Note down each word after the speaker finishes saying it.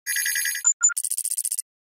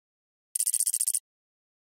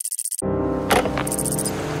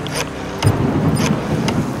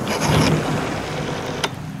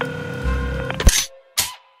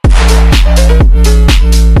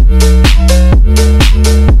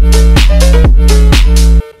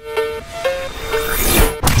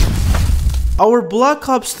Our Black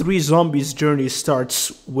Ops 3 Zombies journey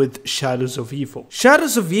starts with Shadows of Evil.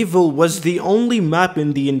 Shadows of Evil was the only map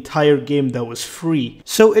in the entire game that was free,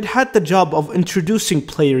 so it had the job of introducing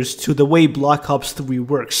players to the way Black Ops 3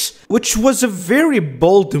 works, which was a very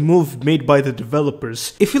bold move made by the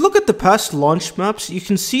developers. If you look at the past launch maps, you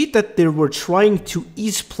can see that they were trying to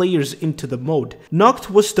ease players into the mode. Noct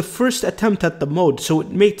was the first attempt at the mode, so it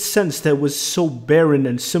made sense that it was so barren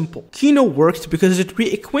and simple. Kino worked because it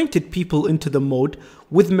reacquainted people into the mode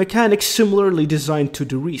with mechanics similarly designed to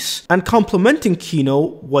Der Riese. And complementing Kino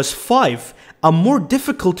was 5, a more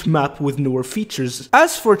difficult map with newer features.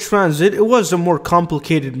 As for Transit, it was a more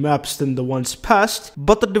complicated maps than the ones past,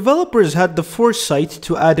 but the developers had the foresight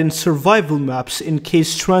to add in survival maps in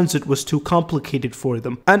case Transit was too complicated for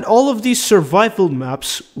them. And all of these survival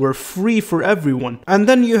maps were free for everyone. And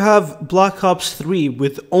then you have Black Ops 3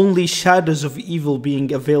 with only Shadows of Evil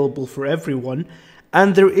being available for everyone,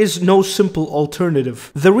 and there is no simple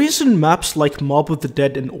alternative. The reason maps like Mob of the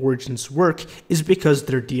Dead and Origins work is because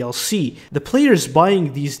they're DLC. The players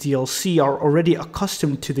buying these DLC are already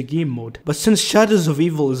accustomed to the game mode, but since Shadows of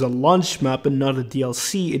Evil is a launch map and not a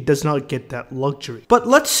DLC, it does not get that luxury. But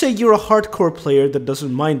let's say you're a hardcore player that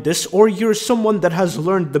doesn't mind this, or you're someone that has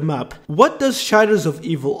learned the map. What does Shadows of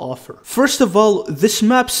Evil offer? First of all, this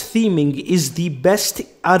map's theming is the best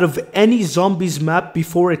out of any Zombies map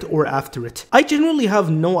before it or after it. I generally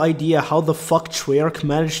have no idea how the fuck Treyarch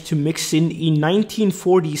managed to mix in a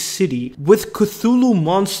 1940s city with Cthulhu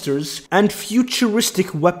monsters and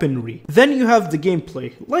futuristic weaponry. Then you have the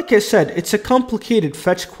gameplay. Like I said, it's a complicated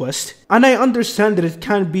fetch quest, and I understand that it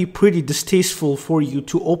can be pretty distasteful for you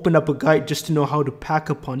to open up a guide just to know how to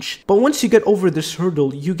pack a punch, but once you get over this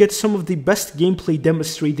hurdle, you get some of the best gameplay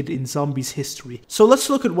demonstrated in Zombies history. So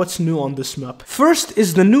let's look at what's new on this map. First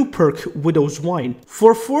is the new perk, Widow's Wine.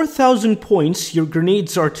 For 4,000 points, your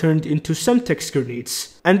grenades are turned into Semtex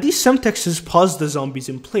grenades, and these Semtexes pause the zombies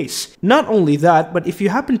in place. Not only that, but if you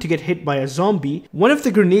happen to get hit by a zombie, one of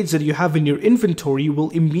the grenades that you have in your inventory will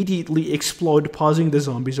immediately explode, pausing the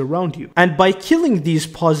zombies around you. And by killing these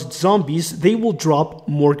paused zombies, they will drop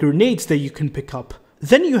more grenades that you can pick up.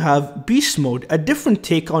 Then you have Beast Mode, a different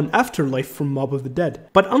take on Afterlife from Mob of the Dead.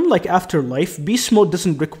 But unlike Afterlife, Beast Mode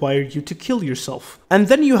doesn't require you to kill yourself. And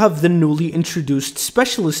then you have the newly introduced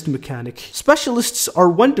Specialist mechanic. Specialists are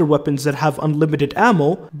wonder weapons that have unlimited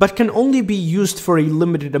ammo, but can only be used for a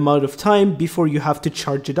limited amount of time before you have to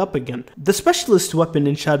charge it up again. The Specialist weapon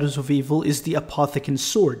in Shadows of Evil is the Apothicon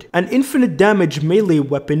Sword, an infinite damage melee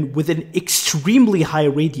weapon with an extremely high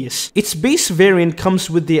radius. Its base variant comes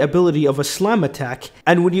with the ability of a slam attack,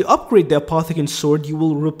 and when you upgrade the Apothicon Sword, you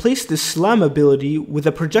will replace this slam ability with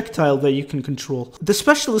a projectile that you can control. The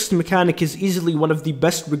Specialist mechanic is easily one of the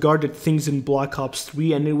best regarded things in Black Ops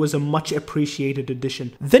 3, and it was a much appreciated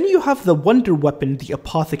addition. Then you have the wonder weapon, the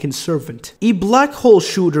Apothicon Servant, a black hole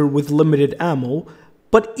shooter with limited ammo,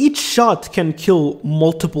 but each shot can kill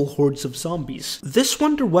multiple hordes of zombies. This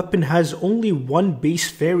wonder weapon has only one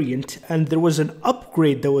base variant, and there was an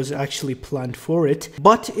upgrade that was actually planned for it,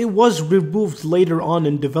 but it was removed later on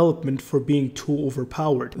in development for being too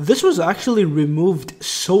overpowered. This was actually removed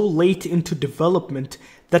so late into development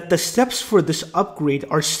that the steps for this upgrade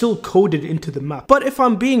are still coded into the map. But if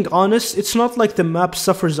I'm being honest, it's not like the map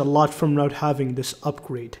suffers a lot from not having this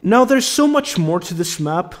upgrade. Now there's so much more to this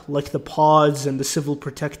map, like the pods and the Civil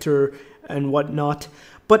Protector and whatnot,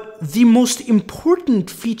 but the most important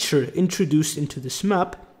feature introduced into this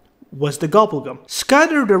map was the Gobblegum.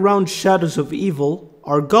 Scattered around Shadows of Evil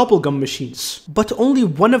are Gobblegum machines, but only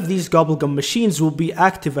one of these Gobblegum machines will be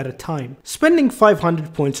active at a time. Spending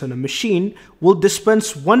 500 points on a machine will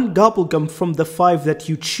dispense one Gobblegum from the 5 that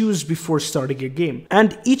you choose before starting a game,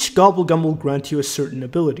 and each Gobblegum will grant you a certain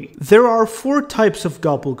ability. There are 4 types of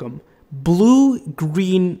Gobblegum: blue,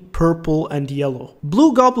 green, purple, and yellow.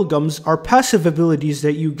 Blue Gobblegums are passive abilities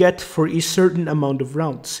that you get for a certain amount of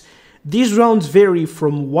rounds. These rounds vary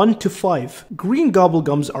from 1 to 5. Green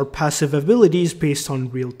Gobblegums are passive abilities based on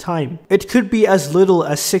real time. It could be as little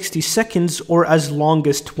as 60 seconds or as long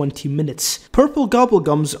as 20 minutes. Purple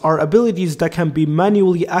Gobblegums are abilities that can be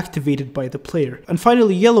manually activated by the player. And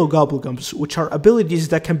finally, yellow Gobblegums, which are abilities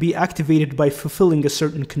that can be activated by fulfilling a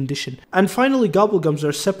certain condition. And finally, Gobblegums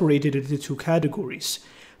are separated into 2 categories.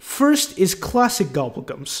 First is classic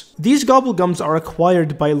Gobblegums. These Gobblegums are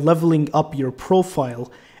acquired by leveling up your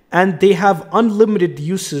profile, and they have unlimited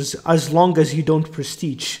uses as long as you don't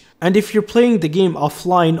prestige. And if you're playing the game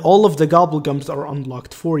offline, all of the Gobblegums are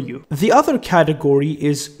unlocked for you. The other category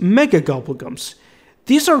is Mega Gobblegums.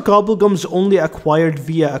 These are gobblegums only acquired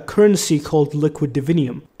via a currency called Liquid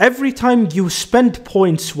Divinium. Every time you spend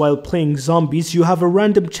points while playing zombies, you have a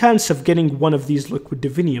random chance of getting one of these Liquid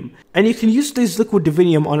Divinium. And you can use these Liquid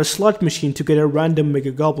Divinium on a slot machine to get a random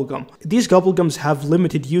Mega Gobblegum. These gobblegums have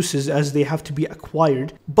limited uses as they have to be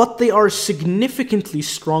acquired, but they are significantly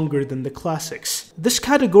stronger than the classics. This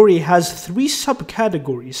category has 3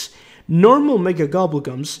 subcategories: normal Mega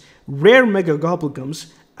Gobblegums, rare Mega Gobblegums,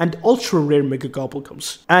 and ultra rare Mega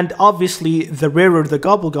Gobblegums. And obviously, the rarer the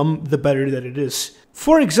Gobblegum, the better that it is.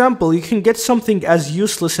 For example, you can get something as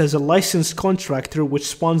useless as a licensed contractor which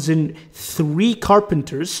spawns in 3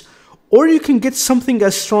 carpenters, or you can get something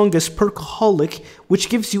as strong as Perkaholic, which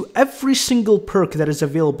gives you every single perk that is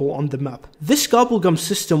available on the map. This gobblegum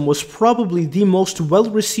system was probably the most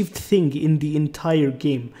well-received thing in the entire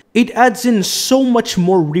game. It adds in so much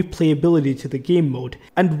more replayability to the game mode,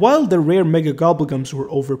 and while the rare Mega Gobblegums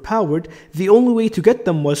were overpowered, the only way to get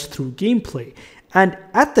them was through gameplay. And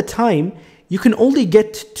at the time, you can only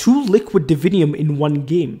get 2 Liquid Divinium in one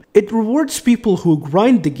game. It rewards people who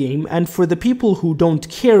grind the game, and for the people who don't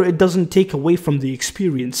care, it doesn't take away from the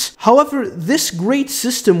experience. However, this great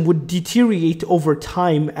system would deteriorate over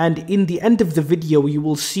time, and in the end of the video you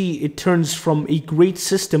will see it turns from a great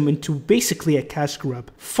system into basically a cash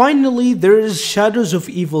grab. Finally, there is Shadows of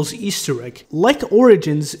Evil's Easter egg. Like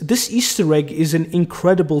Origins, this Easter egg is an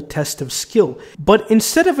incredible test of skill, but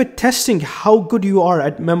instead of it testing how good you are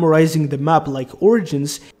at memorizing the map like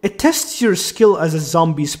Origins, it tests your skill as a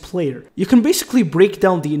zombies player. You can basically break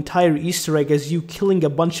down the entire Easter egg as you killing a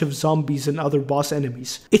bunch of zombies and other boss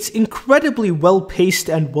enemies. It's incredibly well paced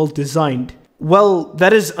and well designed. Well,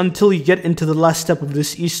 that is until you get into the last step of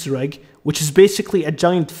this Easter egg, which is basically a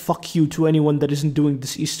giant fuck you to anyone that isn't doing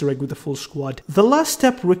this Easter egg with a full squad. The last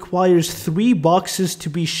step requires 3 boxes to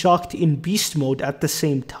be shocked in beast mode at the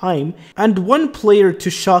same time, and 1 player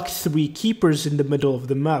to shock 3 keepers in the middle of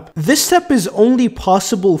the map. This step is only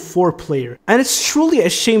possible for player, and it's truly a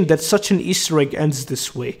shame that such an Easter egg ends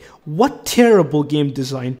this way. What terrible game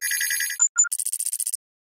design.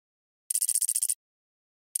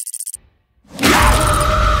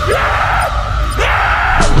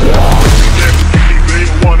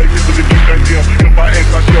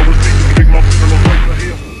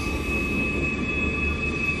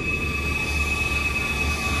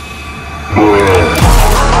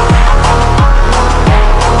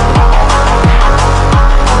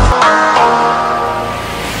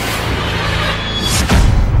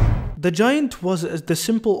 The Giant was the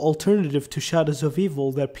simple alternative to Shadows of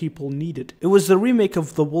Evil that people needed. It was the remake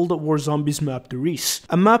of the World at War Zombies map Der Riese,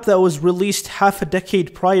 a map that was released half a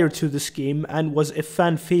decade prior to this game and was a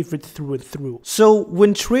fan favorite through and through. So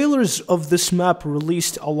when trailers of this map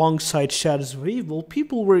released alongside Shadows of Evil,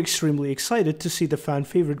 people were extremely excited to see the fan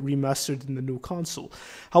favorite remastered in the new console.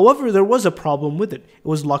 However, there was a problem with it. It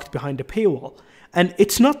was locked behind a paywall. And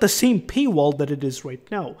it's not the same paywall that it is right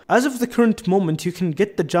now. As of the current moment, you can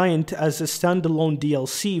get the Giant as a standalone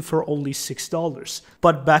DLC for only $6.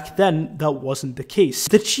 But back then, that wasn't the case.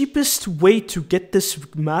 The cheapest way to get this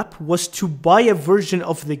map was to buy a version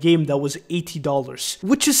of the game that was $80,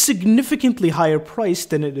 which is significantly higher priced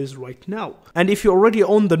than it is right now. And if you already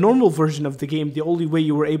own the normal version of the game, the only way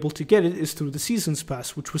you were able to get it is through the Seasons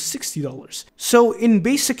Pass, which was $60. So in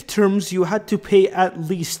basic terms, you had to pay at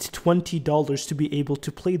least $20 to be able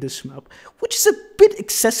to play this map, which is a bit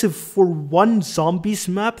excessive for one zombies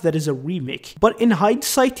map that is a remake. But in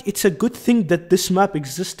hindsight, it's a good thing that this map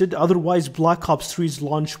existed, otherwise Black Ops 3's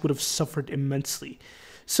launch would have suffered immensely.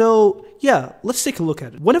 So yeah, let's take a look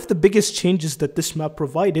at it. One of the biggest changes that this map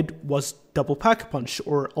provided was double pack-a-punch,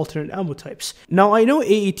 or alternate ammo types. Now, I know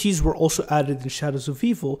AATs were also added in Shadows of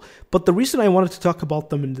Evil, but the reason I wanted to talk about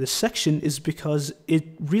them in this section is because it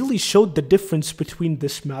really showed the difference between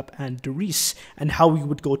this map and Der Riese, and how we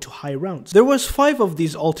would go to high rounds. There was 5 of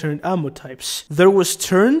these alternate ammo types. There was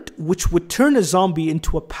Turned, which would turn a zombie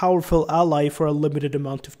into a powerful ally for a limited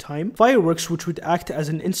amount of time. Fireworks, which would act as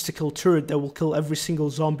an insta-kill turret that will kill every single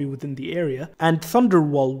zombie within the area. And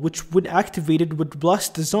Thunderwall, which when activated would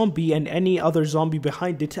blast the zombie and any other zombie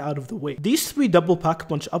behind it out of the way. These 3 double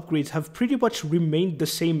pack-a-punch upgrades have pretty much remained the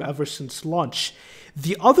same ever since launch.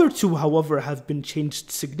 The other 2, however, have been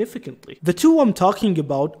changed significantly. The 2 I'm talking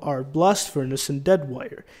about are Blast Furnace and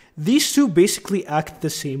Deadwire. These 2 basically act the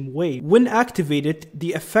same way. When activated,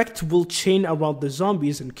 the effect will chain around the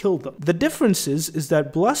zombies and kill them. The difference is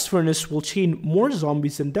that Blast Furnace will chain more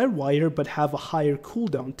zombies than Deadwire but have a higher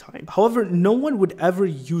cooldown time. However, no one would ever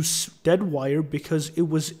use Deadwire because it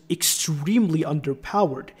was extremely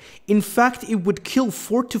underpowered. In fact, it would kill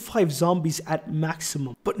 4 to 5 zombies at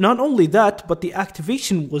maximum. But not only that, but the activation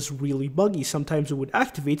activation was really buggy. Sometimes it would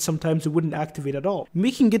activate, sometimes it wouldn't activate at all,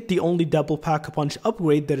 making it the only double pack-a-punch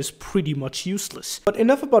upgrade that is pretty much useless. But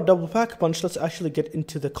enough about double pack-a-punch, let's actually get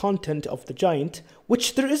into the content of the Giant,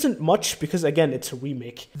 which there isn't much because again it's a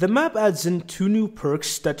remake. The map adds in 2 new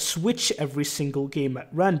perks that switch every single game at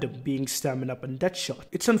random, being Stamina Up and Deadshot.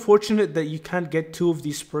 It's unfortunate that you can't get 2 of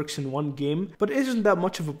these perks in one game, but it isn't that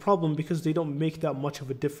much of a problem because they don't make that much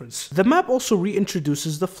of a difference. The map also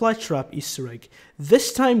reintroduces the Fly Trap Easter egg,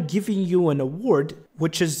 this time giving you an award,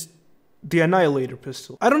 which is the Annihilator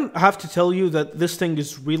pistol. I don't have to tell you that this thing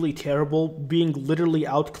is really terrible, being literally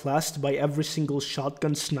outclassed by every single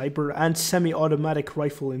shotgun, sniper, and semi-automatic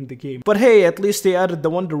rifle in the game. But hey, at least they added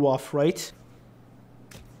the Wunderwaffe, right?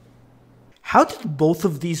 How did both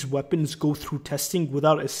of these weapons go through testing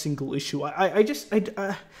without a single issue? I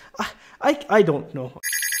don't know.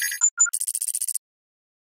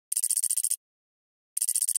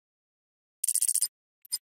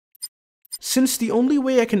 Since the only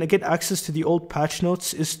way I can get access to the old patch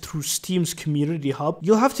notes is through Steam's community hub,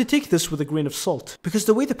 you'll have to take this with a grain of salt. Because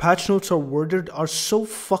the way the patch notes are worded are so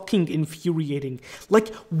fucking infuriating.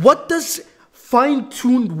 Like, what does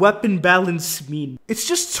fine-tuned weapon balance mean? It's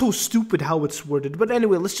just so stupid how it's worded. But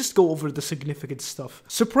anyway, let's just go over the significant stuff.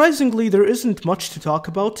 Surprisingly, there isn't much to talk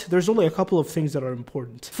about. There's only a couple of things that are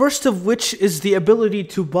important. First of which is the ability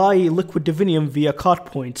to buy Liquid Divinium via COD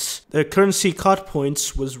points. The currency COD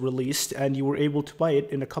points was released and you were able to buy it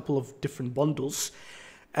in a couple of different bundles.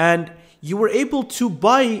 And you were able to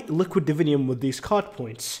buy Liquid Divinium with these COD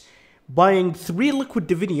points. Buying 3 Liquid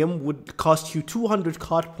Divinium would cost you 200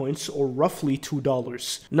 COD points, or roughly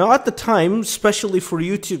 $2. Now at the time, especially for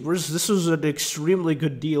YouTubers, this was an extremely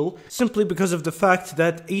good deal, simply because of the fact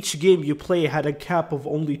that each game you play had a cap of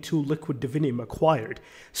only 2 Liquid Divinium acquired.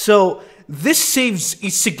 So this saves a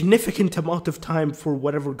significant amount of time for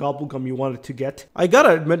whatever gobblegum you wanted to get. I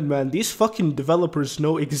gotta admit, man, these fucking developers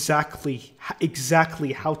know exactly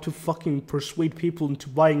how to fucking persuade people into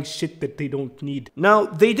buying shit that they don't need. Now,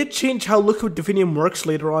 they did change how Liquid Divinium works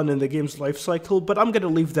later on in the game's life cycle, but I'm gonna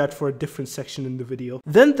leave that for a different section in the video.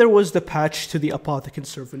 Then there was the patch to the Apothicon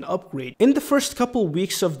Servant upgrade. In the first couple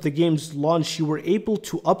weeks of the game's launch, you were able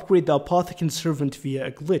to upgrade the Apothicon Servant via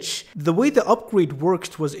a glitch. The way the upgrade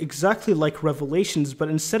worked was exactly like Revelations, but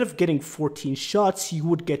instead of getting 14 shots, you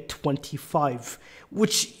would get 25,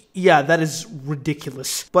 which, yeah, that is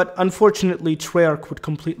ridiculous. But unfortunately, Treyarch would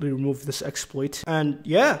completely remove this exploit, and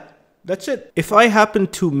yeah, that's it. If I happen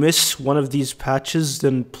to miss one of these patches,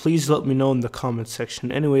 then please let me know in the comment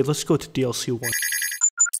section. Anyway, let's go to DLC 1.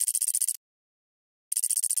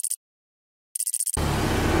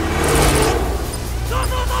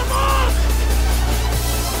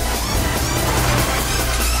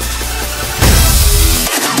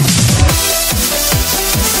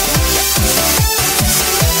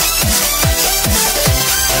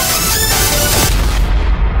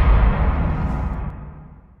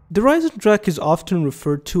 The Risen Track is often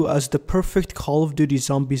referred to as the perfect Call of Duty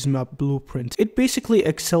Zombies map blueprint. It basically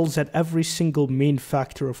excels at every single main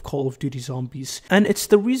factor of Call of Duty Zombies, and it's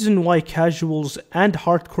the reason why casuals and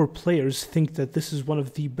hardcore players think that this is one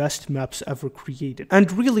of the best maps ever created.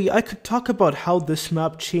 And really, I could talk about how this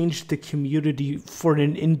map changed the community for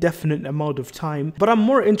an indefinite amount of time, but I'm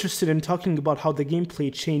more interested in talking about how the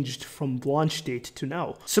gameplay changed from launch date to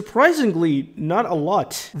now. Surprisingly, not a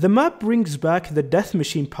lot. The map brings back the Death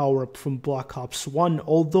Machine power-up from Black Ops 1,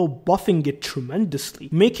 although buffing it tremendously,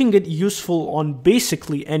 making it useful on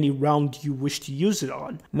basically any round you wish to use it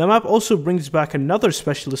on. The map also brings back another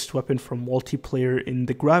specialist weapon from multiplayer in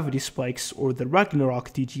the Gravity Spikes, or the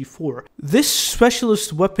Ragnarok DG4. This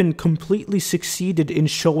specialist weapon completely succeeded in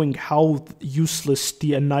showing how useless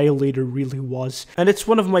the Annihilator really was, and it's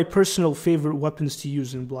one of my personal favorite weapons to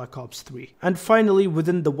use in Black Ops 3. And finally,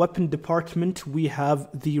 within the weapon department, we have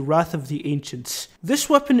the Wrath of the Ancients. This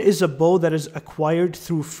weapon is a bow that is acquired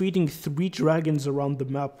through feeding 3 dragons around the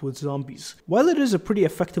map with zombies. While it is a pretty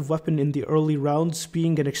effective weapon in the early rounds,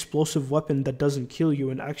 being an explosive weapon that doesn't kill you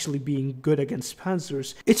and actually being good against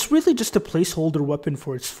panzers, it's really just a placeholder weapon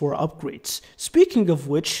for its 4 upgrades. Speaking of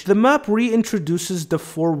which, the map reintroduces the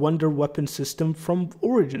 4 wonder weapon system from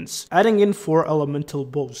Origins, adding in 4 elemental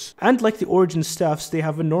bows. And like the Origin staffs, they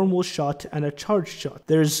have a normal shot and a charged shot.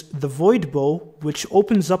 There's the Void Bow, which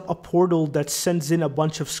opens up a portal that sends in a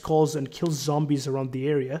bunch of skulls and kills zombies around the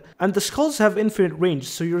area. And the skulls have infinite range,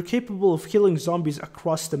 so you're capable of killing zombies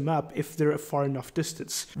across the map if they're a far enough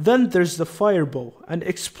distance. Then there's the Firebow, an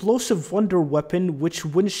explosive wonder weapon which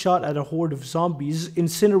when shot at a horde of zombies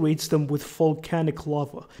incinerates them with volcanic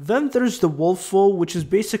lava. Then there's the Wolfbow, which is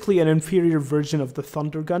basically an inferior version of the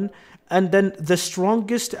Thunder Gun. And then the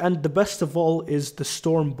strongest and the best of all is the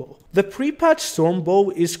Stormbow. The pre-patch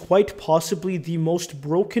Stormbow is quite possibly the most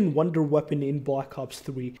broken wonder weapon in Black Ops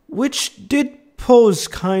 3, which did pose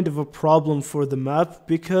kind of a problem for the map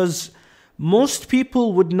because most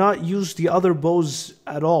people would not use the other bows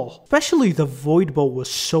at all. Especially the Void Bow was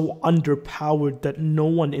so underpowered that no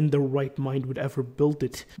one in their right mind would ever build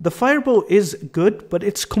it. The Firebow is good, but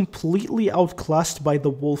it's completely outclassed by the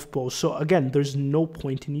Wolf Bow, so again, there's no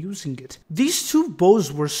point in using it. These two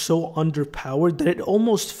bows were so underpowered that it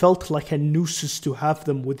almost felt like a nuisance to have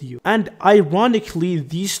them with you. And ironically,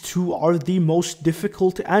 these two are the most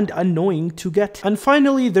difficult and annoying to get. And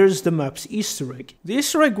finally, there's the map's Easter egg. The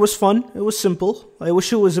Easter egg was fun. It was simple. I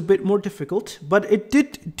wish it was a bit more difficult, but it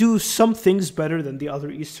did do some things better than the other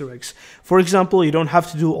Easter eggs. For example, you don't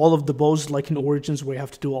have to do all of the bows like in Origins where you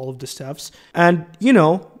have to do all of the staffs. And, you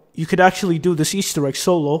know, you could actually do this Easter egg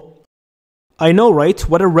solo. I know, right?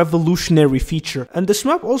 What a revolutionary feature. And this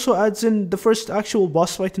map also adds in the first actual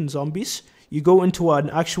boss fight in Zombies. You go into an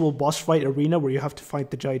actual boss fight arena where you have to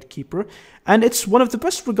fight the Giant Keeper, and it's one of the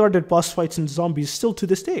best regarded boss fights in Zombies still to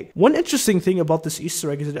this day. One interesting thing about this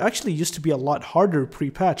Easter egg is it actually used to be a lot harder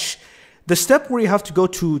pre-patch. The step where you have to go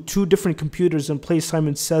to 2 different computers and play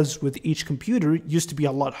Simon Says with each computer used to be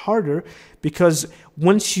a lot harder because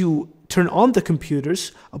once you turn on the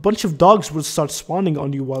computers, a bunch of dogs would start spawning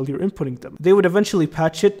on you while you're inputting them. They would eventually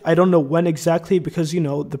patch it. I don't know when exactly because, you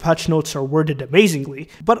know, the patch notes are worded amazingly.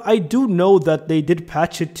 But I do know that they did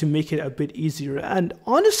patch it to make it a bit easier. And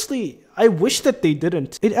honestly, I wish that they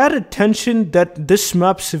didn't. It added tension that this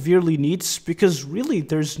map severely needs because really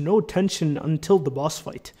there's no tension until the boss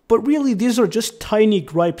fight. But really these are just tiny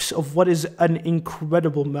gripes of what is an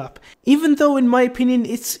incredible map. Even though in my opinion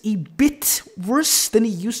it's a bit worse than it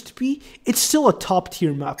used to be, it's still a top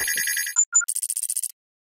tier map.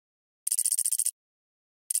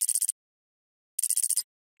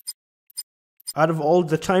 Out of all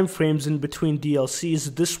the time frames in between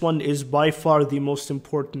DLCs, this one is by far the most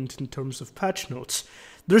important in terms of patch notes.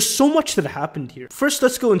 There's so much that happened here. First,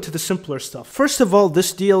 let's go into the simpler stuff. First of all,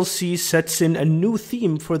 this DLC sets in a new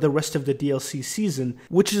theme for the rest of the DLC season,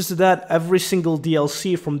 which is that every single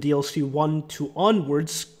DLC from DLC 1 to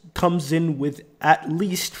onwards comes in with at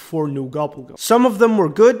least 4 new Gobblegums. Some of them were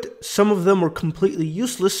good, some of them were completely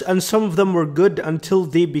useless, and some of them were good until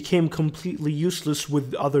they became completely useless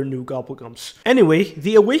with other new Gobblegums. Anyway,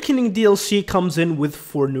 the Awakening DLC comes in with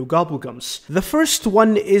 4 new Gobblegums. The first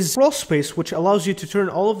one is Crawl Space, which allows you to turn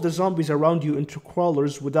all of the zombies around you into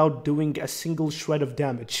crawlers without doing a single shred of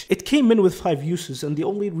damage. It came in with 5 uses, and the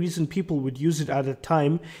only reason people would use it at a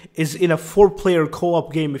time is in a 4-player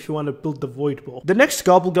co-op game if you want to build the Void Bow. The next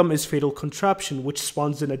Gobblegum is Fatal Contraption, which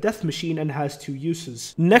spawns in a death machine and has 2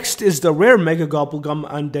 uses. Next is the rare Mega Gobblegum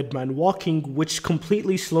Undead Man Walking, which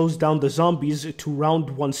completely slows down the zombies to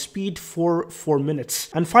round 1 speed for 4 minutes.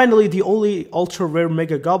 And finally, the only ultra rare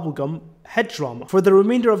Mega Gobblegum, Head Trauma. For the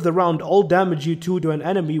remainder of the round, all damage you do to an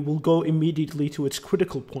enemy will go immediately to its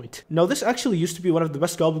critical point. Now this actually used to be one of the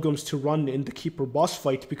best Gobblegums to run in the Keeper boss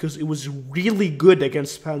fight because it was really good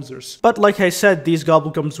against Panzers. But like I said, these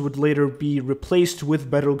Gobblegums would later be replaced with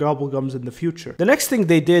better Gobblegums in the future. The next thing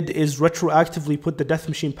they did is retroactively put the Death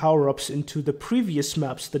Machine power-ups into the previous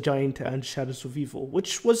maps, the Giant and Shadows of Evil,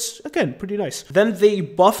 which was, again, pretty nice. Then they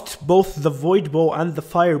buffed both the Void Bow and the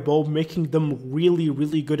Fire Bow, making them really,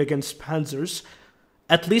 really good against Panzers.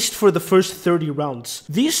 At least for the first 30 rounds.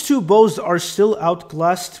 These 2 bows are still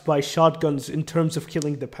outclassed by shotguns in terms of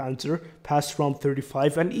killing the Panzer, past round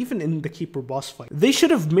 35, and even in the Keeper boss fight. They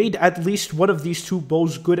should have made at least one of these 2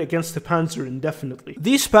 bows good against the Panzer indefinitely.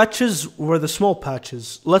 These patches were the small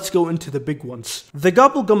patches. Let's go into the big ones. The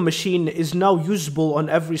Gobblegum machine is now usable on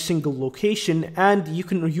every single location, and you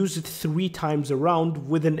can use it 3 times around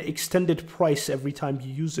with an extended price every time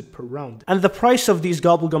you use it per round. And the price of these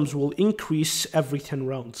Gobblegums will increase every 10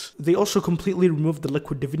 rounds. They also completely removed the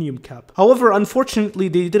Liquid Divinium cap. However, unfortunately,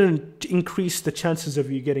 they didn't increase the chances of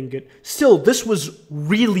you getting it. Still, this was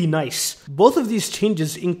really nice. Both of these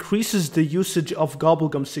changes increases the usage of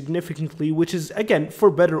Gobblegum significantly, which is, again, for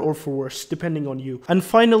better or for worse, depending on you. And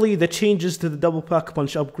finally, the changes to the Double Pack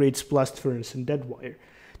Punch upgrades Blast Furnace and Deadwire.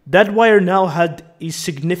 Deadwire now had a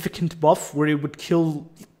significant buff where it would kill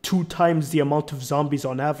 2 times the amount of zombies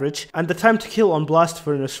on average, and the time to kill on Blast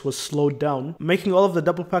Furnace was slowed down, making all of the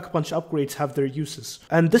Double Pack-a-Punch upgrades have their uses.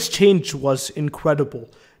 And this change was incredible.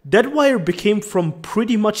 Deadwire became from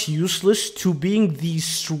pretty much useless to being the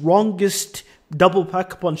strongest Double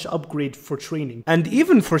Pack-a-Punch upgrade for training, and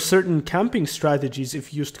even for certain camping strategies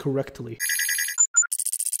if used correctly.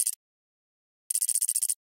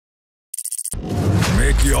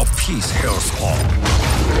 Make your peace, Hellspawn.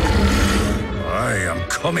 I am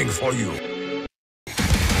coming for you.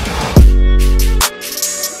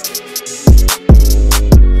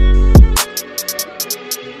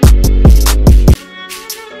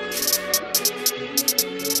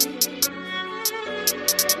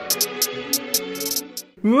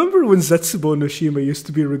 Remember when Zetsubou no Shima used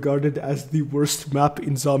to be regarded as the worst map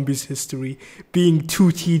in Zombies history, being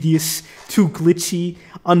too tedious, too glitchy,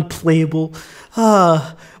 unplayable?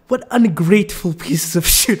 What ungrateful pieces of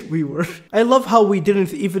shit we were. I love how we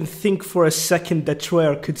didn't even think for a second that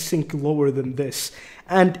Treyarch could sink lower than this.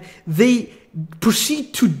 And they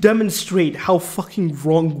proceed to demonstrate how fucking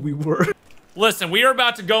wrong we were. Listen, we are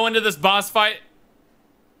about to go into this boss fight.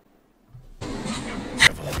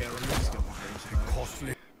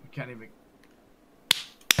 Can't even.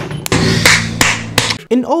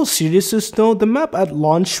 In all seriousness though, the map at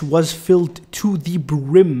launch was filled to the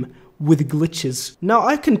brim with glitches. Now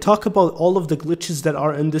I can talk about all of the glitches that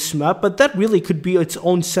are in this map, but that really could be its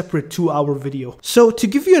own separate 2-hour video. So to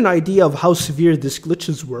give you an idea of how severe these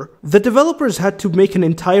glitches were, the developers had to make an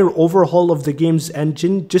entire overhaul of the game's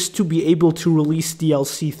engine just to be able to release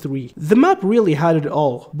DLC 3. The map really had it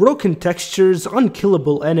all. Broken textures,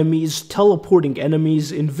 unkillable enemies, teleporting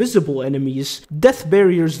enemies, invisible enemies, death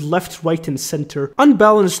barriers left, right, and center,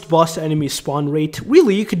 unbalanced boss enemy spawn rate.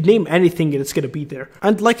 Really, you could name anything and it's gonna be there.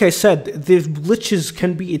 And like I said, the glitches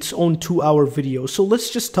can be its own 2-hour video, so let's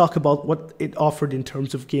just talk about what it offered in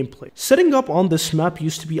terms of gameplay. Setting up on this map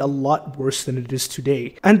used to be a lot worse than it is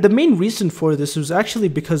today, and the main reason for this was actually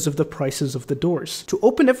because of the prices of the doors. To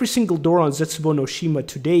open every single door on Zetsubou no Shima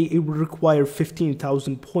today, it would require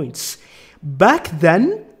 15,000 points. Back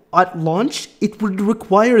then, at launch, it would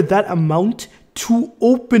require that amount to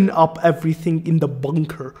open up everything in the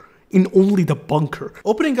bunker. In only the bunker.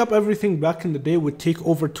 Opening up everything back in the day would take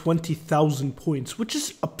over 20,000 points, which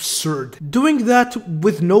is absurd. Doing that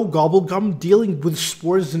with no gobblegum, dealing with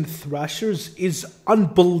spores and thrashers is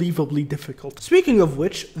unbelievably difficult. Speaking of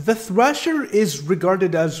which, the Thrasher is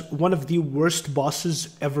regarded as one of the worst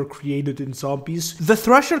bosses ever created in Zombies. The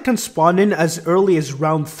Thrasher can spawn in as early as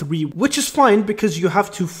round 3, which is fine because you have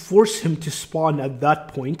to force him to spawn at that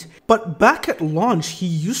point. But back at launch, he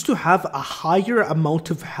used to have a higher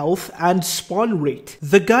amount of health and spawn rate.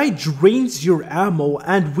 The guy drains your ammo,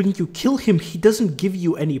 and when you kill him, he doesn't give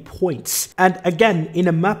you any points. And again, in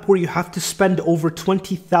a map where you have to spend over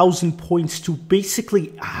 20,000 points to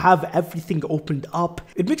basically have everything opened up,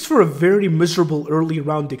 it makes for a very miserable early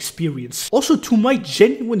round experience. Also, to my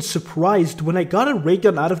genuine surprise, when I got a ray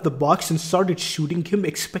gun out of the box and started shooting him,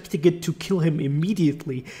 expecting it to kill him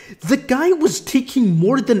immediately, the guy was taking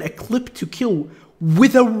more than a clip to kill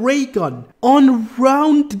with a ray gun on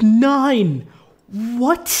round 9.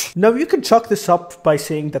 What? Now you can chalk this up by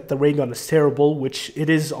saying that the ray gun is terrible, which it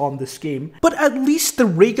is on this game, but at least the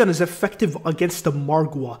ray gun is effective against the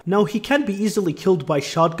Margwa. Now he can be easily killed by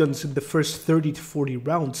shotguns in the first 30 to 40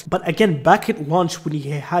 rounds, but again, back at launch when he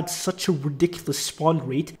had such a ridiculous spawn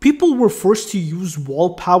rate, people were forced to use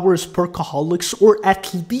wall powers, perkaholics, or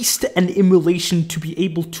at least an emulation to be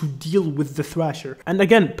able to deal with the Thrasher. And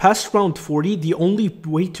again, past round 40, the only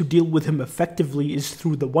way to deal with him effectively is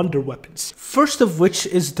through the wonder weapons. First of which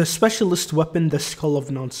is the specialist weapon, the Skull of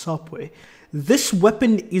Nansapwe. This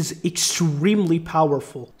weapon is extremely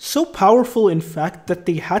powerful. So powerful, in fact, that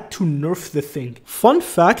they had to nerf the thing. Fun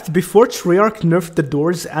fact, before Treyarch nerfed the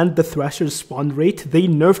doors and the Thrasher's spawn rate, they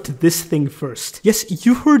nerfed this thing first. Yes,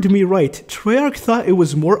 you heard me right. Treyarch thought it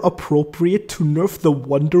was more appropriate to nerf the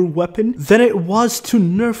wonder weapon than it was to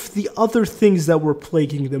nerf the other things that were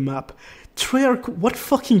plaguing the map. Treyarch, what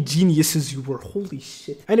fucking geniuses you were, holy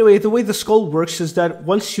shit. Anyway, the way the skull works is that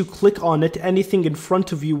once you click on it, anything in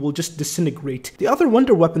front of you will just disintegrate. The other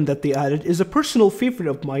wonder weapon that they added is a personal favorite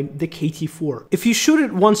of mine, the KT-4. If you shoot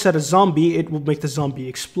it once at a zombie, it will make the zombie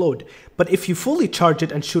explode. But if you fully charge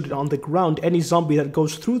it and shoot it on the ground, any zombie that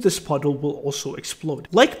goes through this puddle will also explode.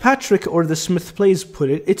 Like Patrick or the Smith Plays put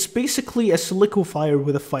it, it's basically a soliquifier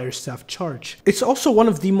with a fire staff charge. It's also one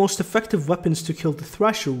of the most effective weapons to kill the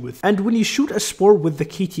Thrasher with, and when you shoot a spore with the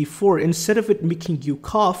KT-4, instead of it making you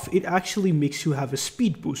cough, it actually makes you have a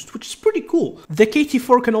speed boost, which is pretty cool. The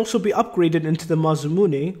KT-4 can also be upgraded into the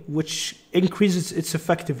Masamune, which increases its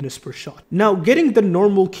effectiveness per shot. Now, getting the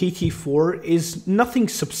normal KT-4 is nothing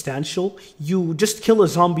substantial. You just kill a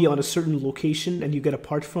zombie on a certain location and you get a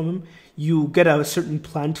part from him. You get a certain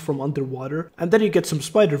plant from underwater, and then you get some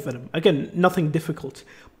spider venom. Again, nothing difficult.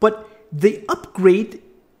 But the upgrade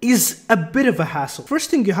is a bit of a hassle. First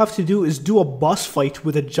thing you have to do is do a boss fight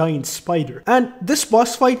with a giant spider. And this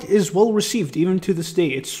boss fight is well received even to this day.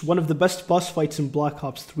 It's one of the best boss fights in Black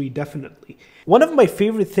Ops 3, definitely. One of my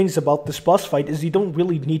favorite things about this boss fight is you don't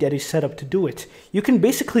really need any setup to do it. You can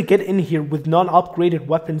basically get in here with non-upgraded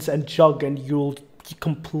weapons and jug and you'll be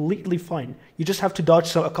completely fine. You just have to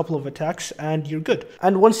dodge a couple of attacks and you're good.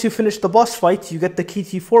 And once you finish the boss fight, you get the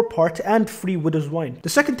KT-4 part and free Widow's Wine. The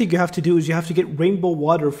second thing you have to do is you have to get rainbow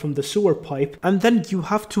water from the sewer pipe, and then you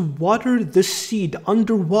have to water this seed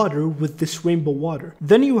underwater with this rainbow water.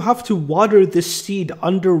 Then you have to water this seed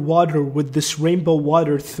underwater with this rainbow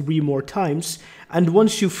water 3 more times. And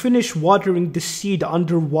once you finish watering the seed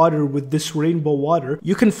underwater with this rainbow water,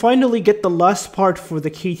 you can finally get the last part for the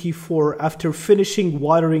KT-4 after finishing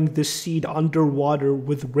watering the seed underwater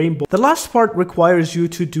with rainbow. The last part requires you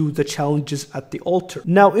to do the challenges at the altar.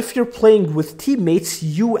 Now, if you're playing with teammates,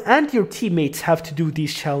 you and your teammates have to do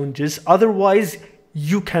these challenges, otherwise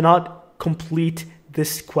you cannot complete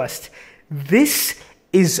this quest. This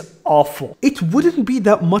is awful. It wouldn't be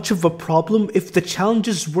that much of a problem if the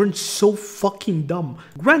challenges weren't so fucking dumb.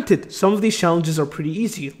 Granted, some of these challenges are pretty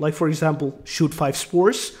easy, like for example, shoot 5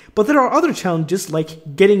 spores, but there are other challenges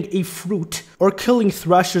like getting a fruit, or killing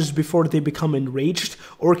thrashers before they become enraged,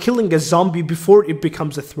 or killing a zombie before it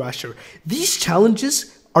becomes a thrasher. These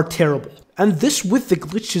challenges are terrible. And this with the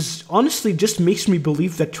glitches honestly just makes me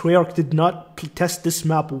believe that Treyarch did not test this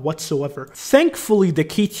map whatsoever. Thankfully, the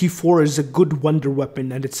KT-4 is a good wonder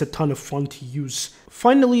weapon and it's a ton of fun to use.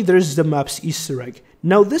 Finally, there's the map's Easter egg.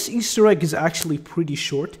 Now, this Easter egg is actually pretty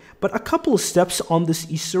short, but a couple of steps on this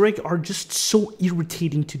Easter egg are just so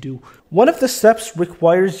irritating to do. One of the steps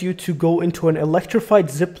requires you to go into an electrified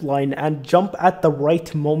zip line and jump at the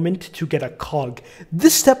right moment to get a cog.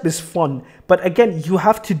 This step is fun, but again, you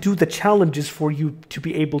have to do the challenges for you to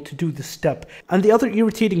be able to do this step. And the other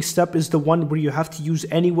irritating step is the one where you have to use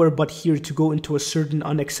anywhere but here to go into a certain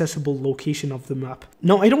inaccessible location of the map.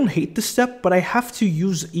 Now, I don't hate this step, but I have to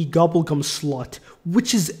use a Gobblegum slot,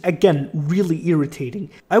 which is, again, really irritating.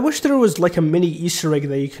 I wish there was like a mini Easter egg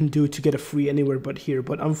that you can do to get a free anywhere but here,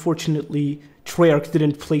 but unfortunately, Treyarch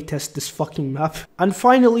didn't playtest this fucking map. And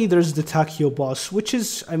finally, there's the Takeo boss, which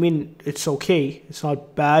is, I mean, it's okay. It's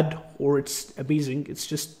not bad or it's amazing. It's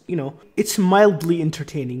just, you know, it's mildly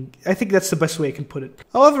entertaining. I think that's the best way I can put it.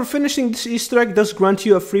 However, finishing this Easter egg does grant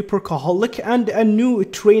you a free Perkaholic and a new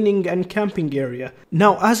training and camping area.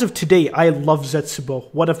 Now, as of today, I love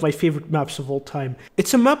Zetsubo, one of my favorite maps of all time.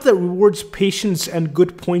 It's a map that rewards patience and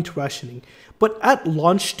good point rationing. But at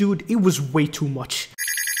launch, dude, it was way too much.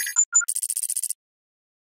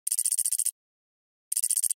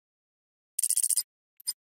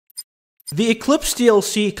 The Eclipse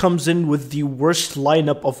DLC comes in with the worst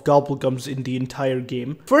lineup of Gobblegums in the entire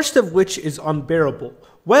game, first of which is Unbearable.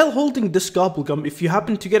 While holding this Gobblegum, if you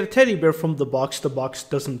happen to get a teddy bear from the box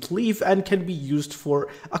doesn't leave and can be used for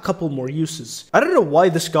a couple more uses. I don't know why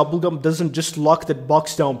this Gobblegum doesn't just lock that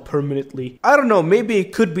box down permanently. I don't know, maybe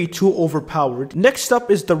it could be too overpowered. Next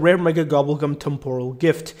up is the rare Mega Gobblegum Temporal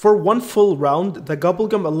Gift. For one full round, the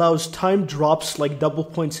Gobblegum allows time drops like double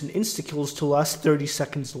points and insta-kills to last 30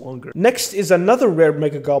 seconds longer. Next is another rare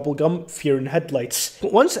Mega Gobblegum, Fear in Headlights.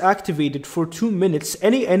 Once activated for 2 minutes,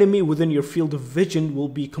 any enemy within your field of vision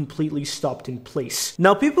will be completely stopped in place.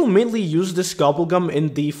 Now, people mainly use this Gobblegum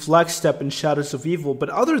in the Flagstep and Shadows of Evil, but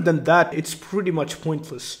other than that, it's pretty much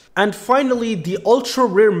pointless. And finally, the ultra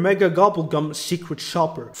rare Mega Gobblegum Secret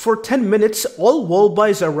Shopper. For 10 minutes, all wall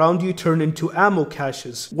buys around you turn into ammo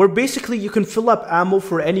caches, where basically you can fill up ammo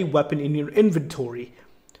for any weapon in your inventory.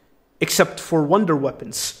 Except for wonder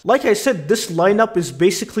weapons. Like I said, this lineup is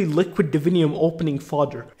basically Liquid Divinium opening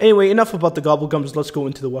fodder. Anyway, enough about the Gobblegums, let's go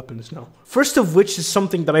into the weapons now. First of which is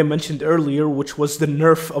something that I mentioned earlier, which was the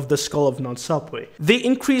nerf of the Skull of Nansapwe. They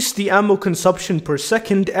increased the ammo consumption per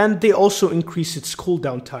second, and they also increased its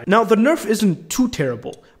cooldown time. Now, the nerf isn't too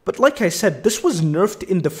terrible, but like I said, this was nerfed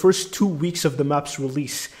in the first 2 weeks of the map's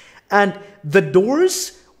release. And the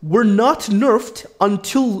doors were not nerfed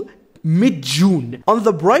until mid-June. On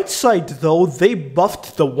the bright side though, they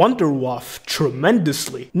buffed the Wunderwaffe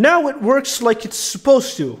tremendously. Now it works like it's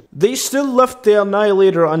supposed to. They still left the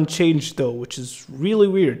Annihilator unchanged though, which is really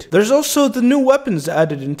weird. There's also the new weapons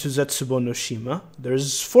added into Zetsubo no Shima.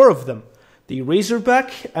 There's 4 of them. The Razorback,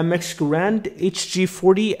 MX Garand,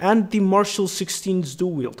 HG40, and the Marshall 16's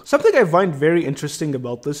dual wield. Something I find very interesting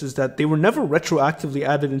about this is that they were never retroactively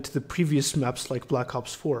added into the previous maps like Black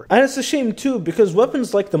Ops 4. And it's a shame too, because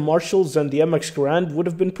weapons like the Marshalls and the MX Garand would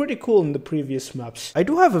have been pretty cool in the previous maps. I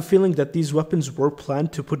do have a feeling that these weapons were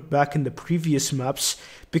planned to put back in the previous maps,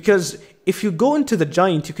 because if you go into the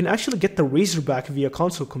Giant, you can actually get the Razorback via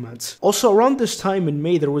console commands. Also, around this time in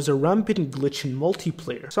May, there was a rampant glitch in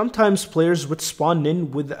multiplayer. Sometimes players would spawn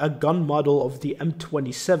in with a gun model of the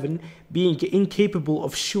M27 being incapable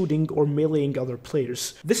of shooting or meleeing other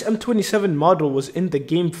players. This M27 model was in the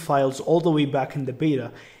game files all the way back in the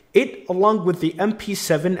beta. It, along with the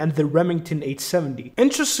MP7 and the Remington 870.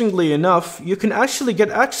 Interestingly enough, you can actually get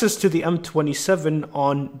access to the M27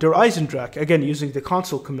 on Der Eisendrache, again using the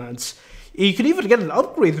console commands. You can even get an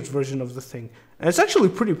upgraded version of the thing, and it's actually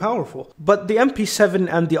pretty powerful. But the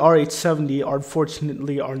MP7 and the R870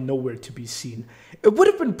 unfortunately are nowhere to be seen. It would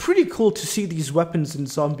have been pretty cool to see these weapons in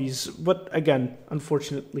Zombies, but again,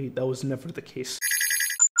 unfortunately that was never the case.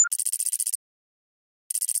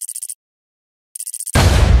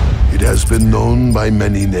 It has been known by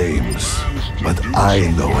many names, but I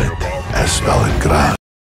know it as Stalingrad.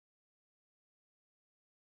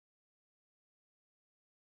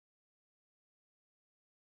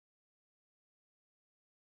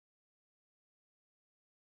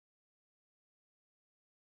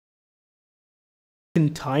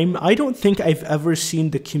 In time, I don't think I've ever seen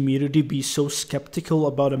the community be so skeptical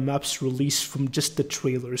about a map's release from just the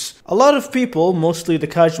trailers. A lot of people, mostly the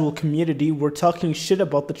casual community, were talking shit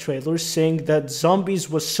about the trailers, saying that Zombies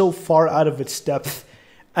was so far out of its depth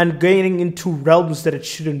and gaining into realms that it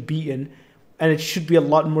shouldn't be in, and it should be a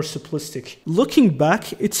lot more simplistic. Looking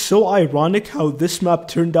back, it's so ironic how this map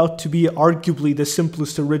turned out to be arguably the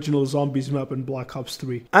simplest original Zombies map in Black Ops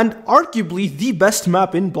 3, and arguably the best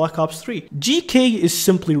map in Black Ops 3. GK is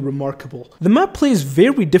simply remarkable. The map plays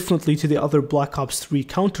very differently to the other Black Ops 3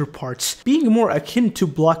 counterparts, being more akin to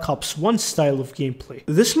Black Ops 1 style of gameplay.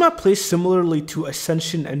 This map plays similarly to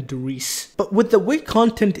Ascension and Der Riese, but with the way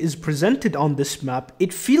content is presented on this map,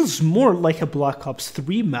 it feels more like a Black Ops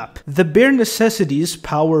 3 map. The bare necessities,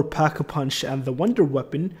 power, pack-a-punch, and the wonder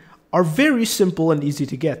weapon are very simple and easy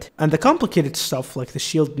to get, and the complicated stuff like the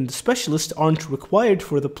shield and the specialist aren't required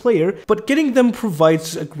for the player, but getting them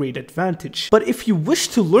provides a great advantage. But if you wish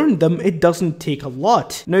to learn them, it doesn't take a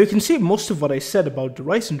lot. Now you can see most of what I said about Der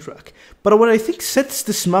Eisendrache, but what I think sets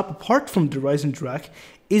this map apart from Der Eisendrache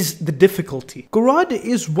is the difficulty. Gorod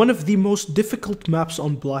is one of the most difficult maps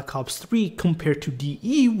on Black Ops 3 compared to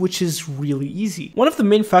DE, which is really easy. One of the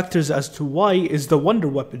main factors as to why is the wonder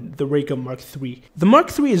weapon, the Ray Gun Mark III. The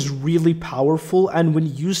Mark III is really powerful, and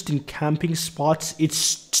when used in camping spots,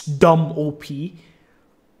 it's dumb OP.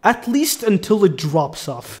 At least until it drops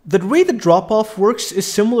off. The way the drop off works is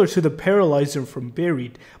similar to the Paralyzer from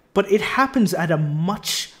Buried, but it happens at a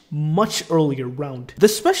much earlier round. The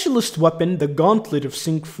specialist weapon, the Gauntlet of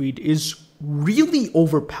Siegfried, is really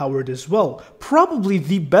overpowered as well. Probably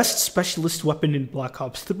the best specialist weapon in Black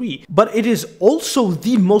Ops 3, but it is also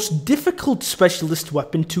the most difficult specialist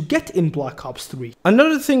weapon to get in Black Ops 3.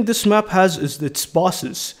 Another thing this map has is its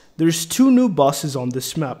bosses. There's 2 new bosses on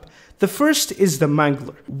this map. The first is the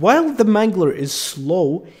Mangler. While the Mangler is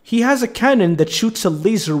slow, he has a cannon that shoots a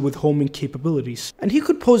laser with homing capabilities, and he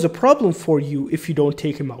could pose a problem for you if you don't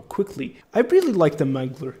take him out quickly. I really like the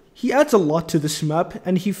Mangler. He adds a lot to this map,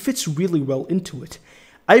 and he fits really well into it.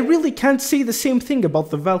 I really can't say the same thing about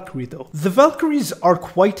the Valkyrie though. The Valkyries are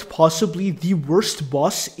quite possibly the worst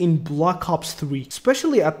boss in Black Ops 3,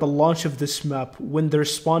 especially at the launch of this map when their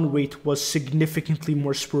spawn rate was significantly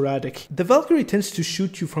more sporadic. The Valkyrie tends to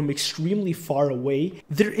shoot you from extremely far away,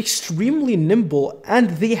 they're extremely nimble,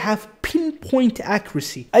 and they have pinpoint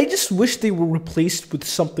accuracy. I just wish they were replaced with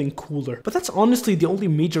something cooler, but that's honestly the only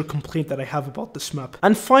major complaint that I have about this map.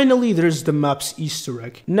 And finally, there's the map's Easter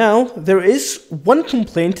egg. Now, there is one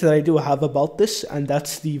complaint that I do have about this, and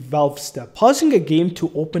that's the Valve step. Pausing a game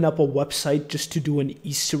to open up a website just to do an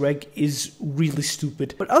Easter egg is really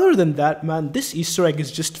stupid. But other than that, man, this Easter egg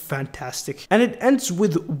is just fantastic. And it ends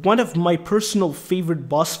with one of my personal favorite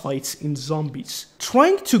boss fights in Zombies.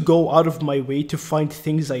 Trying to go out of my way to find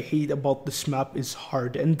things I hate about this map is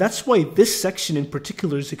hard, and that's why this section in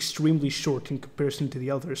particular is extremely short in comparison to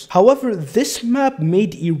the others. However, this map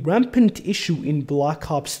made a rampant issue in Black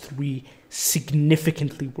Ops 3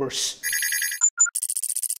 significantly worse.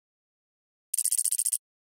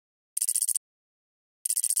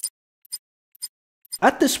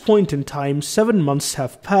 At this point in time, 7 months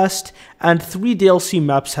have passed, and 3 DLC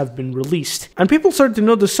maps have been released. And people started to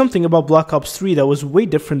notice something about Black Ops 3 that was way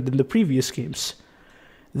different than the previous games.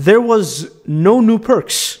 There was no new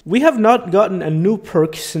perks. We have not gotten a new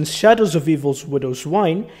perk since Shadows of Evil's Widow's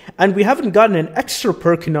Wine, and we haven't gotten an extra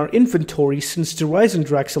perk in our inventory since the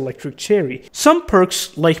Reisendrax Electric Cherry. Some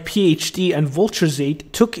perks, like PhD and Vulture's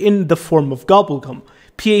Aid, took in the form of Gobblegum,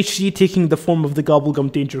 PhD taking the form of the Gobblegum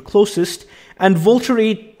Danger Closest, and Vulture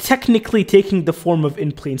Aid technically taking the form of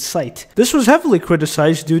In Plain Sight. This was heavily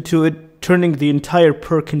criticized due to it turning the entire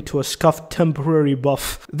perk into a scuffed temporary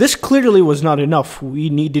buff. This clearly was not enough,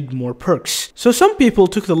 we needed more perks. So some people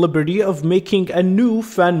took the liberty of making a new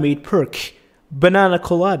fan-made perk, Banana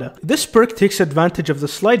Colada. This perk takes advantage of the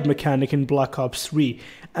slide mechanic in Black Ops 3,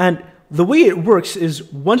 and the way it works is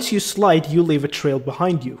once you slide, you leave a trail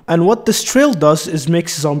behind you. And what this trail does is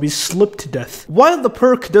makes zombies slip to death. While the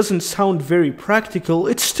perk doesn't sound very practical,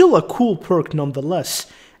 it's still a cool perk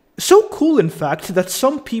nonetheless. So cool, in fact, that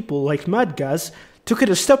some people, like MadGaz, took it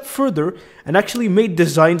a step further and actually made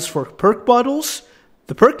designs for perk bottles,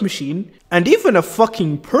 the perk machine, and even a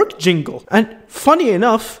fucking perk jingle. And funny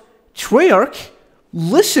enough, Treyarch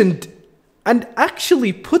listened and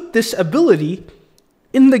actually put this ability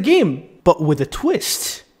in the game, but with a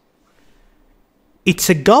twist. It's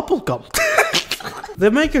a Gobblegum. The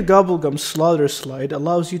Mega Gobblegum Slaughter Slide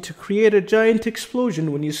allows you to create a giant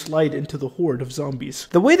explosion when you slide into the horde of zombies.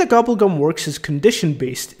 The way the Gobblegum works is condition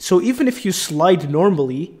based, so even if you slide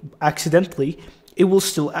normally, accidentally, it will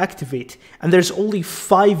still activate, and there's only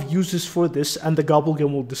 5 uses for this and the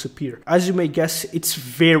Gobblegum will disappear. As you may guess, it's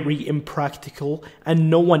very impractical and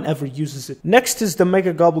no one ever uses it. Next is the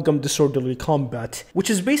Mega Gobblegum Disorderly Combat, which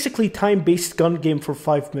is basically time-based gun game for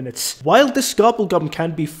 5 minutes. While this Gobblegum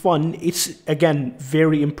can be fun, it's again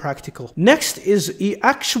very impractical. Next is the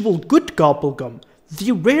actual good Gobblegum,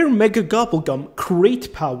 the rare Mega Gobblegum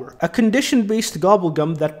Crate Power, a condition-based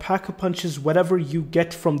Gobblegum that pack-a-punches whatever you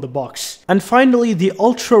get from the box. And finally, the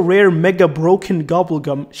ultra-rare Mega Broken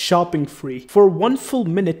Gobblegum Shopping Free. For 1 full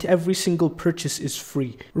minute, every single purchase is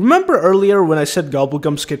free. Remember earlier when I said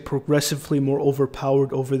Gobblegums get progressively more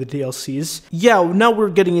overpowered over the DLCs? Yeah, now we're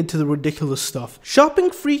getting into the ridiculous stuff.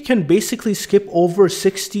 Shopping Free can basically skip over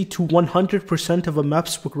 60 to 100% of a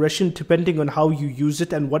map's progression depending on how you use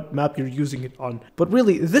it and what map you're using it on. But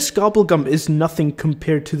really, this Gobblegum is nothing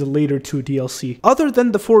compared to the later 2 DLC. Other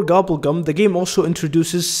than the 4 Gobblegum, the game also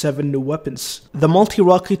introduces 7 new weapons. The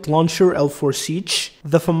multi-rocket launcher L4 Siege,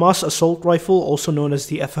 the FAMAS assault rifle also known as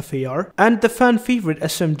the FFAR, and the fan favorite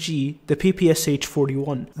SMG, the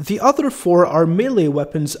PPSH-41. The other 4 are melee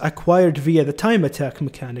weapons acquired via the time attack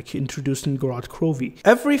mechanic introduced in Gorod Krovi.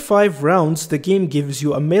 Every 5 rounds, the game gives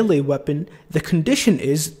you a melee weapon. The condition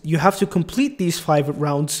is you have to complete these 5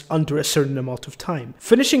 rounds under a certain amount of time.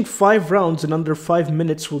 Finishing 5 rounds in under 5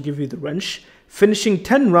 minutes will give you the wrench. Finishing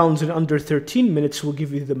 10 rounds in under 13 minutes will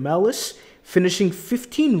give you the malice. Finishing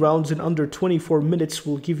 15 rounds in under 24 minutes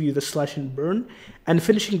will give you the slash and burn. And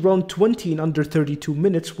finishing round 20 in under 32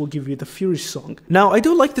 minutes will give you the Fury Song. Now, I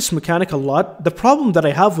do like this mechanic a lot. The problem that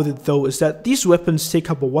I have with it though is that these weapons take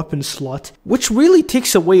up a weapon slot, which really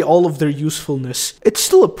takes away all of their usefulness. It's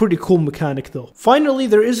still a pretty cool mechanic though. Finally,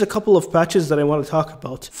 there is a couple of patches that I want to talk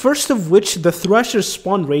about. First of which, the Thrasher's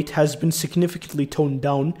spawn rate has been significantly toned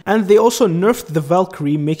down, and they also nerfed the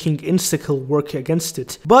Valkyrie, making insta-kill work against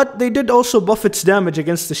it. But they did also buff its damage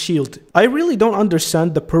against the shield. I really don't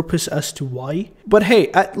understand the purpose as to why, but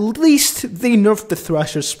hey, at least they nerfed the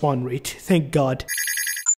Thrasher's spawn rate, thank God.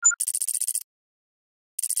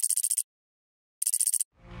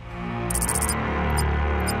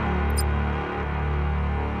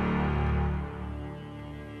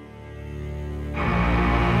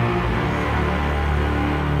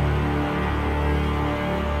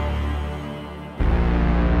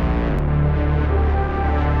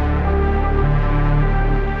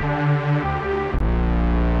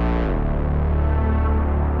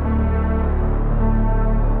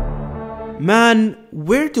 Man,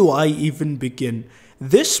 where do I even begin?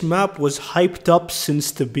 This map was hyped up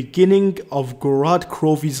since the beginning of Gorod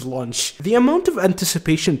Krovi's launch. The amount of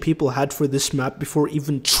anticipation people had for this map before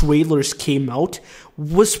even trailers came out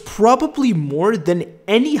was probably more than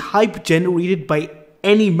any hype generated by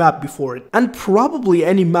any map before it, and probably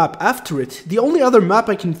any map after it. The only other map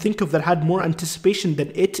I can think of that had more anticipation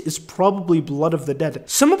than it is probably Blood of the Dead.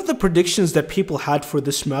 Some of the predictions that people had for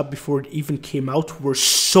this map before it even came out were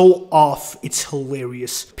so off, it's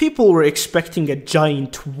hilarious. People were expecting a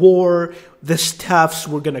giant war, the staffs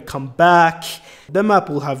were gonna come back, the map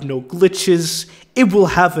will have no glitches, it will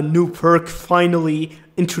have a new perk finally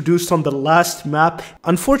introduced on the last map.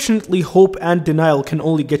 Unfortunately, hope and denial can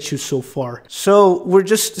only get you so far. So we're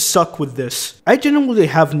just stuck with this. I genuinely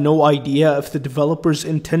have no idea if the developers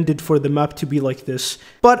intended for the map to be like this,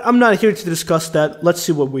 but I'm not here to discuss that. Let's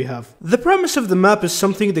see what we have. The premise of the map is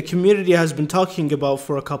something the community has been talking about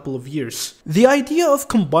for a couple of years. The idea of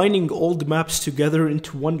combining old maps together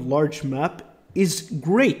into one large map is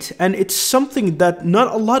great, and it's something that not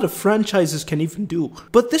a lot of franchises can even do.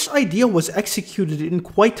 But this idea was executed in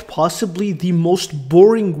quite possibly the most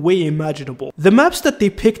boring way imaginable. The maps that they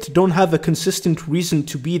picked don't have a consistent reason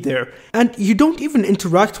to be there, and you don't even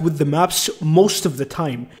interact with the maps most of the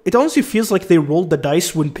time. It honestly feels like they rolled the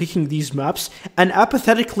dice when picking these maps and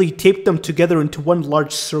apathetically taped them together into one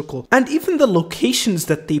large circle. And even the locations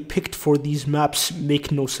that they picked for these maps make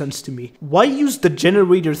no sense to me. Why use the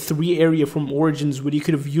Generator 3 area from Origins when you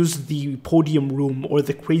could have used the Podium Room or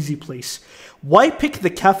the Crazy Place? Why pick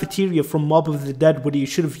the cafeteria from Mob of the Dead when you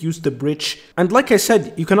should have used the bridge? And like I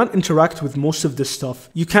said, you cannot interact with most of this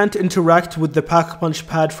stuff. You can't interact with the Pack-a-Punch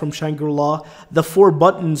pad from Shangri-La, the 4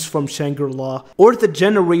 buttons from Shangri-La, or the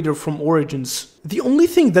generator from Origins. The only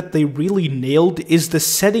thing that they really nailed is the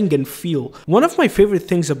setting and feel. One of my favorite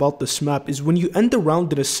things about this map is when you end the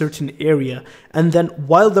round in a certain area, and then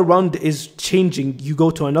while the round is changing, you go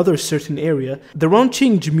to another certain area, the round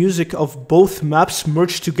change music of both maps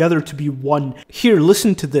merge together to be one. Here,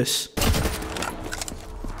 listen to this.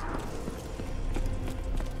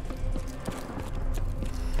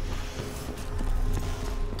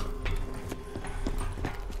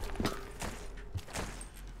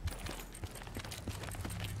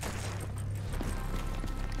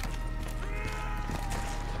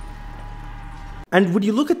 And when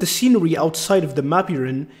you look at the scenery outside of the map you're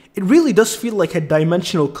in, it really does feel like a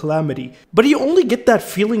dimensional calamity. But you only get that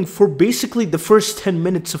feeling for basically the first 10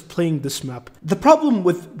 minutes of playing this map. The problem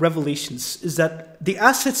with Revelations is that the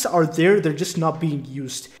assets are there, they're just not being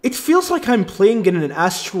used. It feels like I'm playing in an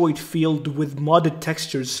asteroid field with modded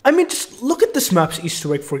textures. I mean, just look at this map's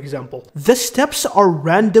Easter egg, for example. The steps are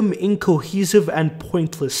random, incohesive, and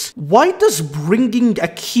pointless. Why does bringing a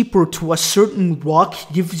keeper to a certain rock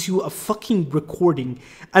gives you a fucking recording?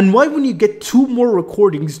 And why when you get 2 more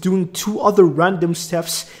recordings doing 2 other random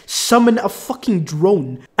steps, summon a fucking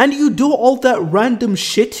drone? And you do all that random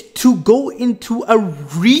shit to go into a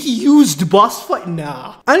reused boss fight?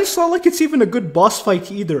 Nah. And it's not like it's even a good boss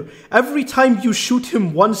fight either. Every time you shoot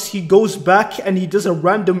him once, he goes back and he does a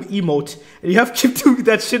random emote. And you have to keep doing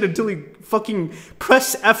that shit until he fucking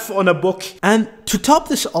press F on a book. And to top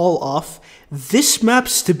this all off, this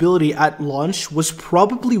map's stability at launch was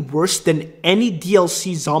probably worse than any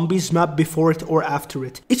DLC Zombies map before it or after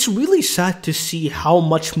it. It's really sad to see how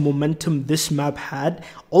much momentum this map had,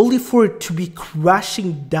 only for it to be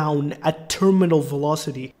crashing down at terminal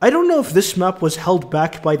velocity. I don't know if this map was held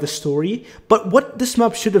back by the story, but what this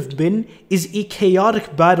map should have been is a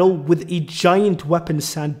chaotic battle with a giant weapon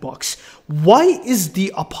sandbox. Why is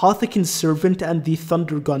the Apothecant Servant and the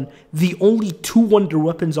Thunder Gun the only 2 wonder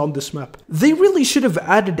weapons on this map? They really should have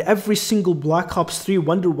added every single Black Ops 3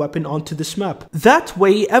 wonder weapon onto this map. That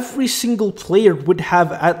way, every single player would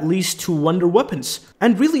have at least 2 wonder weapons.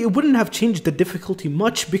 And really, it wouldn't have changed the difficulty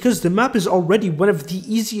much because the map is already one of the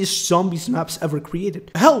easiest Zombies maps ever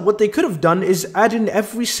created. Hell, what they could have done is add in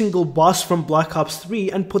every single boss from Black Ops 3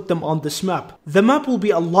 and put them on this map. The map will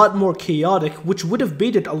be a lot more chaotic, which would have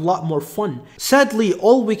made it a lot more fun. Sadly,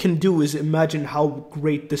 all we can do is imagine how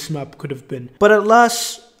great this map could have been. But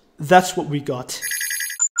alas, that's what we got.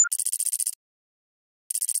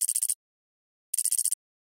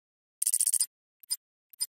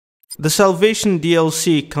 The Salvation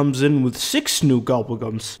DLC comes in with 6 new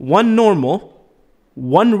Gobblegums. 1 normal,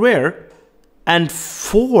 1 rare, and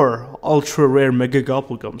 4 ultra rare Mega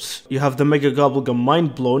Gobblegums. You have the Mega Gobblegum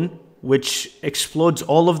Mind Blown, which explodes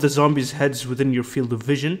all of the zombies' heads within your field of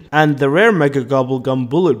vision, and the rare Mega Gobblegum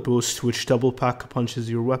Bullet Boost, which double pack-a-punches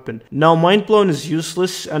your weapon. Now, Mind Blown is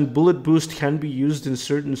useless, and Bullet Boost can be used in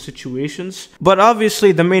certain situations, but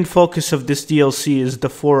obviously the main focus of this DLC is the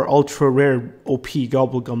 4 ultra rare OP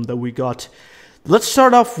Gobblegum that we got. Let's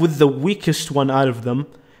start off with the weakest one out of them.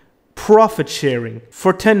 Profit sharing.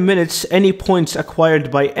 For 10 minutes, any points acquired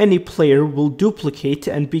by any player will duplicate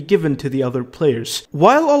and be given to the other players.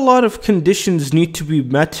 While a lot of conditions need to be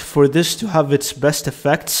met for this to have its best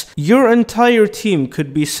effects, your entire team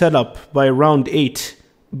could be set up by round 8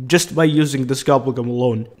 just by using this Gobblegum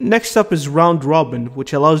alone. Next up is Round Robin,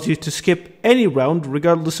 which allows you to skip any round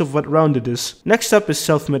regardless of what round it is. Next up is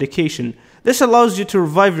Self-Medication. This allows you to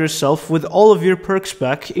revive yourself with all of your perks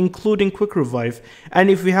back, including Quick Revive, and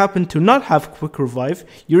if you happen to not have Quick Revive,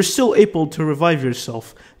 you're still able to revive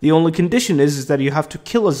yourself. The only condition is that you have to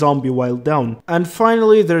kill a zombie while down. And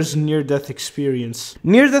finally, there's Near-Death Experience.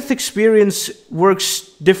 Near-Death Experience works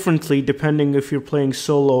differently depending if you're playing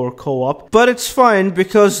solo or co-op, but it's fine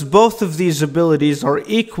because both of these abilities are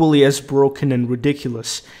equally as broken and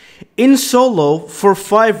ridiculous. In solo, for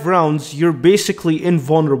 5 rounds, you're basically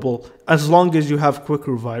invulnerable as long as you have Quick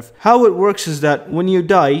Revive. How it works is that when you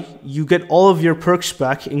die, you get all of your perks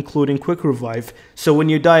back, including Quick Revive. So when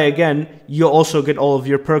you die again, you also get all of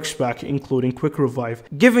your perks back, including Quick Revive,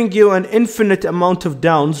 giving you an infinite amount of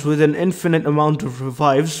downs with an infinite amount of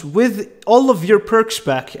revives with all of your perks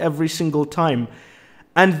back every single time.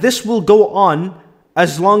 And this will go on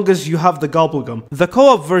as long as you have the Gobblegum. The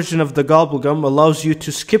co-op version of the Gobblegum allows you to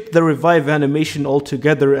skip the revive animation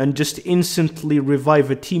altogether and just instantly revive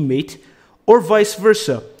a teammate, or vice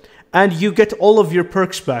versa. And you get all of your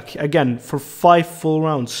perks back, again, for 5 full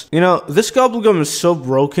rounds. You know, this Gobblegum is so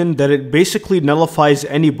broken that it basically nullifies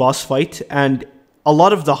any boss fight and a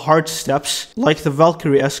lot of the hard steps, like the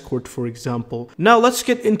Valkyrie Escort, for example. Now let's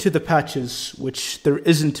get into the patches, which there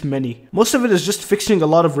isn't many. Most of it is just fixing a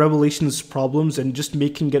lot of Revelations problems and just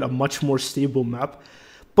making it a much more stable map.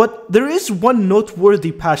 But there is one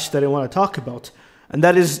noteworthy patch that I want to talk about, and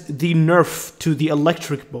that is the nerf to the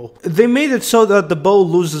electric bow. They made it so that the bow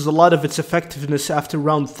loses a lot of its effectiveness after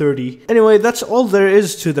round 30. Anyway, that's all there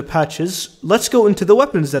is to the patches. Let's go into the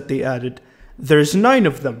weapons that they added. There's 9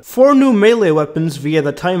 of them. 4 new melee weapons via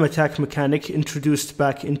the time attack mechanic introduced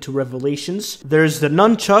back into Revelations. There's the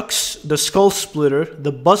Nunchucks, the Skull Splitter,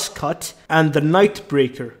 the Buzz Cut, and the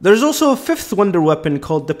Nightbreaker. There's also a 5th wonder weapon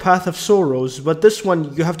called the Path of Sorrows, but this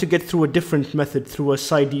one you have to get through a different method through a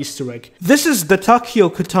side Easter egg. This is the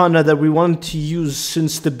Takio Katana that we wanted to use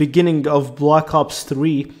since the beginning of Black Ops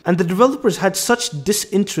 3, and the developers had such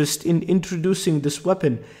disinterest in introducing this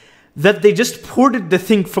weapon that they just ported the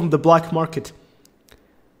thing from the black market.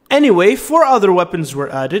 Anyway, 4 other weapons were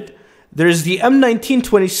added. There's the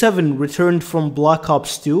M1927 returned from Black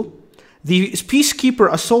Ops 2, the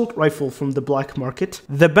Peacekeeper Assault Rifle from the black market,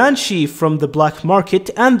 the Banshee from the black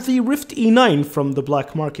market, and the Rift E9 from the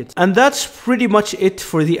black market. And that's pretty much it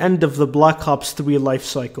for the end of the Black Ops 3 life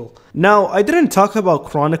cycle. Now, I didn't talk about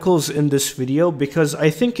Chronicles in this video because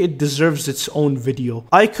I think it deserves its own video.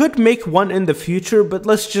 I could make one in the future, but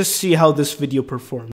let's just see how this video performs.